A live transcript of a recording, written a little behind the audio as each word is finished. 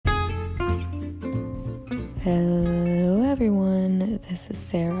Hello everyone, this is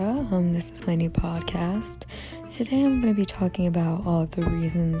Sarah. This is my new podcast. Today I'm going to be talking about all of the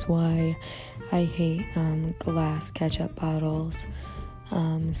reasons why I hate glass ketchup bottles.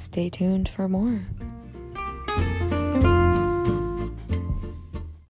 Stay tuned for more.